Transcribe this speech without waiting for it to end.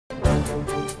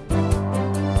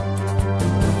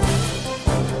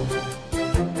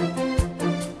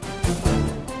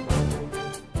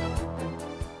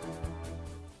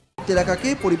এলাকাকে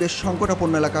পরিবেশ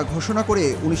সংকটাপন্ন এলাকা ঘোষণা করে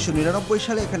 ১৯৯৯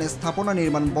 সালে এখানে স্থাপনা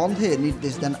নির্মাণ বন্ধে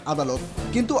নির্দেশ দেন আদালত।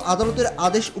 কিন্তু আদালতের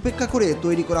আদেশ উপেক্ষা করে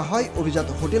তৈরি করা হয় অভিজাত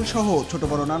হোটেল সহ ছোট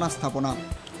বড় নানা স্থাপনা।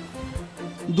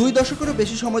 ২ দশকেরও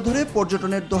বেশি সময় ধরে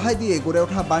পর্যটনের দোহাই দিয়ে গড়ে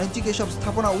ওঠা বাণিজ্যিক এসব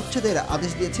স্থাপনা উচ্ছেদের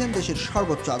আদেশ দিয়েছেন দেশের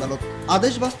সর্বোচ্চ আদালত।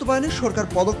 আদেশ বাস্তবায়নে সরকার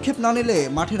পদক্ষেপ না নিলে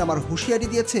মাঠে নামার হুঁশিয়ারি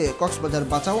দিয়েছে কক্সবাজার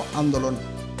বাঁচাও আন্দোলন।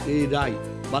 এই রায়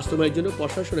বাস্তবায়নের জন্য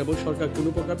প্রশাসন এবং সরকার কোনো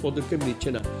প্রকার পদক্ষেপ নিচ্ছে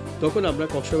না, তখন আমরা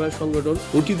কক্সবাজার সংগঠন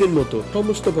অতীতের মতো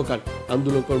সমস্ত প্রকার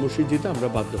আন্দোলন কর্মসূচিতে আমরা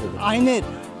বাধ্য হব। আইনের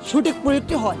সঠিক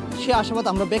প্রয়োগটি হয় সে আশাবাদ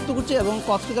আমরা ব্যক্ত করছি এবং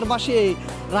কক্সবাজারবাসী এই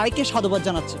রায়কে সাধুবাদ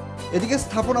জানাচ্ছে। এদিকে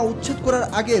স্থাপনা উচ্ছেদ করার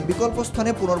আগে বিকল্প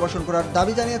স্থানে পুনর্বাসন করার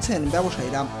দাবি জানিয়েছেন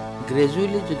ব্যবসায়ীরা।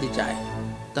 গ্র্যাজুয়ালি যদি যায়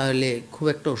তাহলে খুব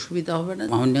একটা অসুবিধা হবে না।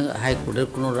 মাননীয় হাইকোর্টের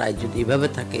কোনো রায় যদি এভাবে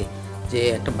থাকে যে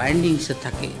একটা বাইন্ডিংসে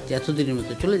থাকে যে এতদিনের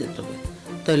মধ্যে চলে যেতে হবে,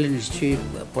 তাহলে নিশ্চয়ই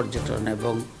পর্যটন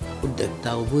এবং উদ্যোক্তা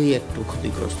উভয়ই একটু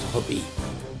ক্ষতিগ্রস্ত হবেই।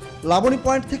 লাবণী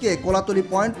পয়েন্ট থেকে কোলাতলি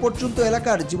পয়েন্ট পর্যন্ত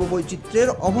এলাকার জীববৈচিত্র্যের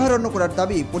অভয়ারণ্য করার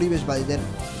দাবি পরিবেশবাদীদের।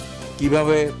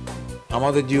 কিভাবে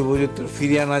আমাদের জীববৈচিত্র্য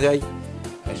ফিরিয়ে আনা যায়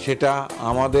সেটা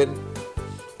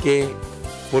আমাদেরকে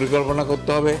পরিকল্পনা করতে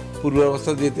হবে,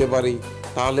 পূর্বাবস্থা দিতে পারি,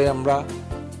 তাহলে আমরা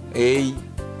এই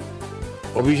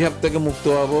অভিশাপ থেকে মুক্ত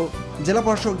হব। জেলা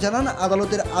প্রশাসক জানান,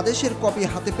 আদালতের আদেশের কপি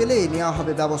হাতে পেলেই নেওয়া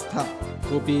হবে ব্যবস্থা।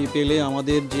 কপি পেলে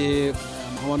আমাদের যে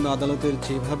মহামান্য আদালতের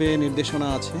যেভাবে নির্দেশনা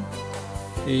আছে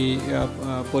এই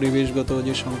পরিবেশগত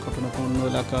যে সংকটাপন্ন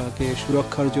এলাকাকে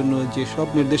সুরক্ষার জন্য যে সব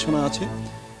নির্দেশনা আছে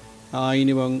আইন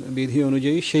এবং বিধি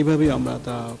অনুযায়ী, সেইভাবেই আমরা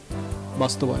তা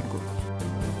বাস্তবায়ন করব।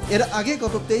 এর আগে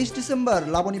গত ২৩ ডিসেম্বর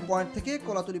লাবণী পয়েন্ট থেকে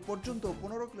কোলাতলি পর্যন্ত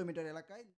 ১৫ কিলোমিটার এলাকায়